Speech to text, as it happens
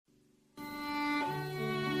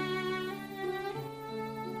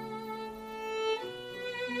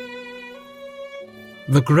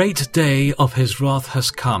The Great Day of His Wrath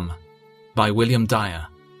Has Come, by William Dyer.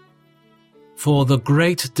 For the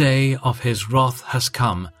great day of His wrath has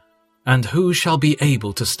come, and who shall be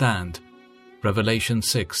able to stand? Revelation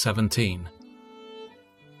 6:17.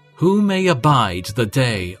 Who may abide the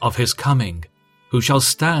day of His coming? Who shall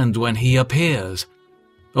stand when He appears?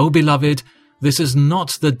 O beloved, this is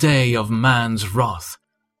not the day of man's wrath.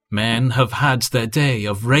 Men have had their day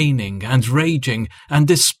of reigning and raging and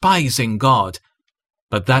despising God.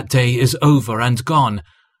 But that day is over and gone,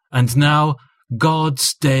 and now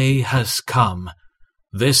God's day has come.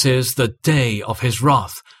 This is the day of His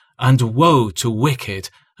wrath, and woe to wicked,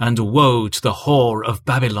 and woe to the whore of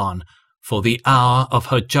Babylon, for the hour of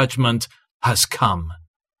her judgment has come.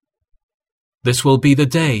 This will be the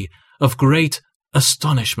day of great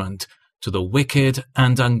astonishment to the wicked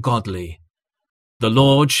and ungodly. The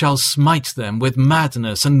Lord shall smite them with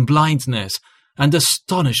madness and blindness and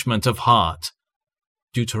astonishment of heart.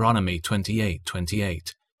 Deuteronomy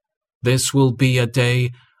 28:28. This will be a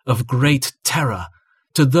day of great terror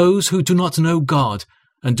to those who do not know God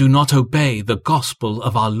and do not obey the gospel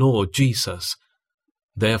of our Lord Jesus.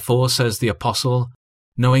 Therefore, says the apostle,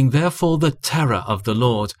 knowing therefore the terror of the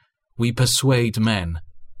Lord, we persuade men.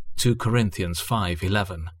 2 Corinthians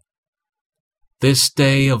 5:11. This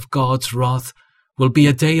day of God's wrath will be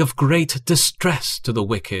a day of great distress to the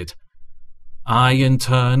wicked. I, in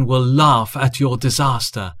turn, will laugh at your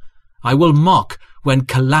disaster. I will mock when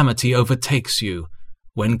calamity overtakes you,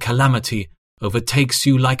 when calamity overtakes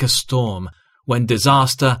you like a storm, when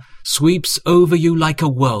disaster sweeps over you like a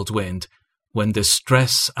whirlwind, when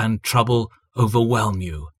distress and trouble overwhelm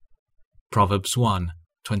you. Proverbs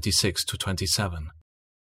 1:26-27.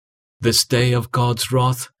 This day of God's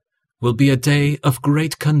wrath will be a day of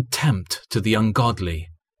great contempt to the ungodly.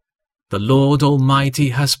 The Lord Almighty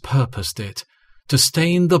has purposed it, to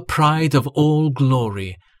stain the pride of all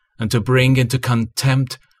glory, and to bring into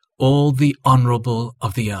contempt all the honorable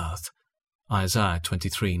of the earth. Isaiah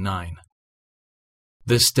 23:9.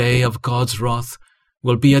 This day of God's wrath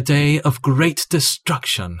will be a day of great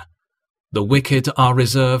destruction. The wicked are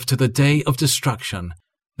reserved to the day of destruction.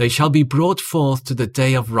 They shall be brought forth to the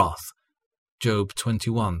day of wrath. Job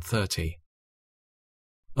 21:30.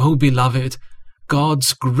 O beloved,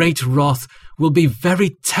 God's great wrath will be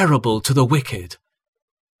very terrible to the wicked.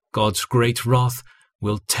 God's great wrath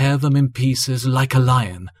will tear them in pieces like a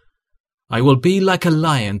lion. I will be like a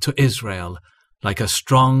lion to Israel, like a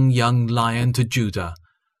strong young lion to Judah.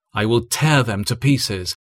 I will tear them to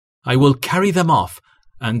pieces. I will carry them off,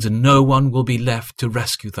 and no one will be left to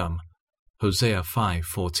rescue them. Hosea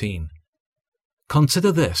 5:14.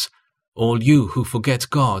 Consider this, all you who forget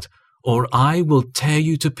God, or I will tear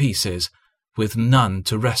you to pieces, with none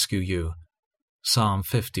to rescue you. Psalm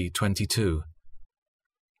 50:22.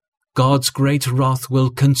 God's great wrath will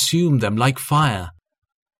consume them like fire.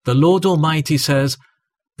 The Lord Almighty says,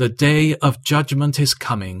 the day of judgment is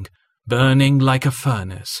coming, burning like a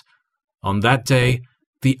furnace. On that day,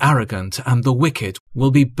 the arrogant and the wicked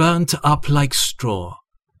will be burnt up like straw.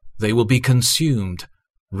 They will be consumed,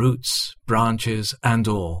 roots, branches, and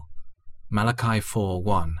all. Malachi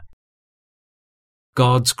 4:1.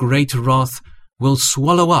 God's great wrath will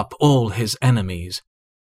swallow up all His enemies.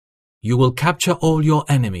 You will capture all your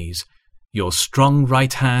enemies. Your strong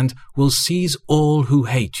right hand will seize all who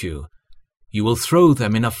hate you. You will throw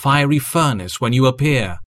them in a fiery furnace when you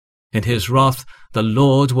appear. In His wrath the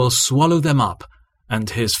Lord will swallow them up, and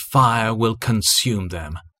His fire will consume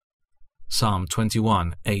them. Psalm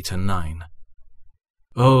 21:8-9.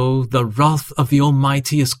 Oh, the wrath of the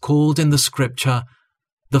Almighty is called in the Scripture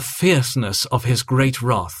the fierceness of His great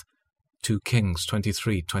wrath. 2 Kings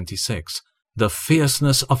 23:26. The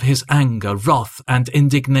fierceness of His anger, wrath, and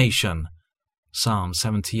indignation. Psalm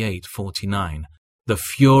 78:49. The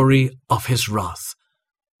fury of His wrath.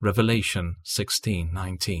 Revelation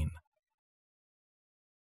 16:19.